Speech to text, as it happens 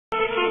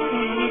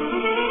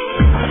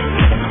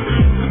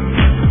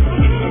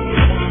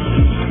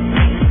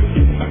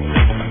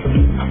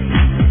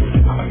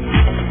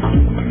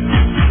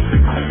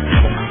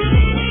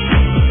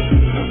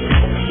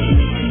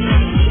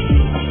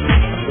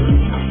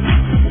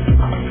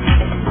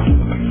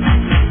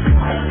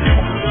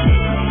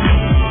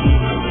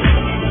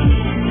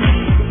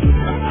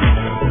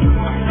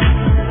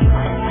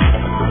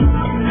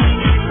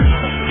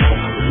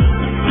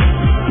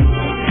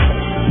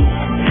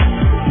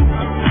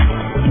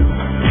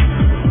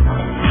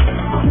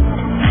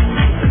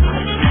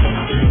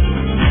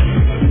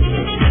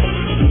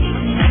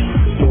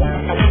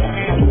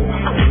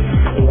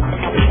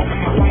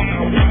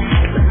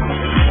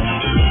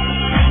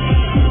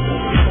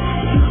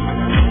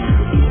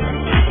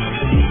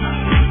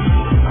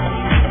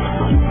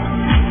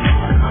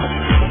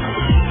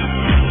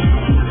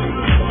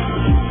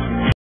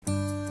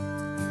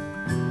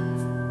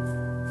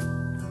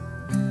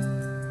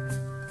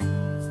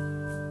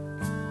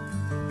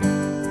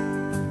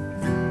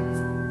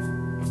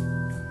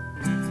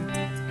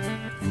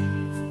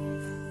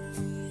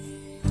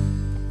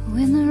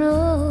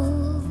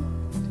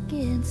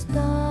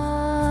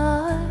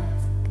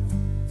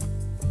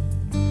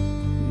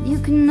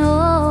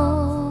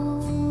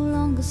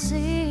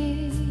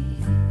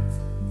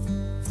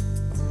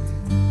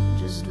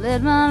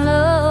let my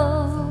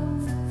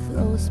love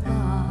throw a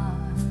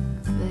spark,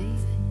 baby.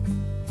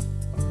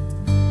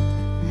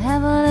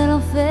 Have a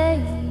little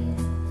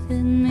faith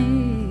in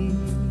me.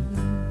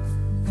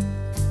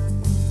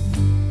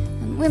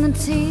 And when the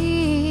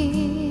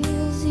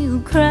tears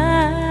you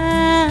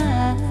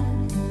cry,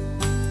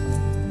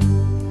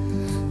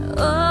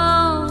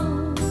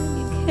 oh,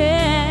 you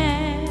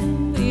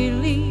can't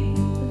believe,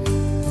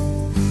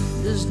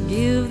 just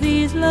give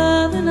these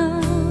loving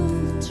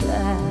arms a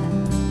try,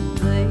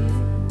 baby.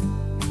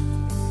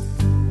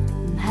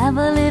 And have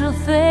a little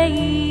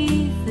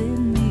faith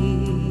in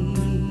me.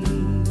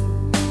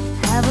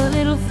 Have a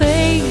little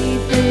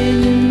faith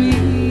in me.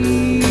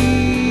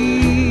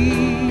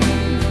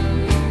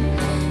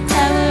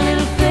 Have a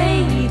little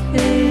faith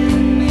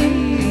in me.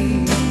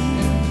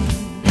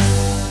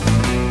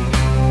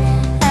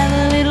 Have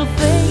a little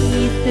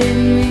faith in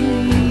me.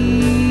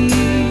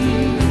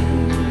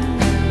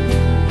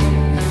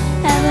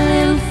 Have a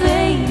little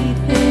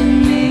faith in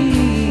me.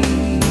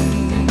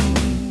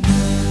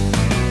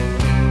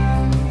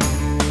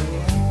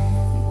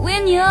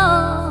 When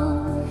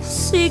your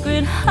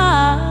secret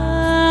heart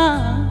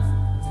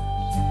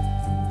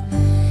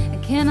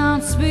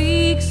cannot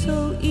speak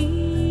so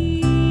easily,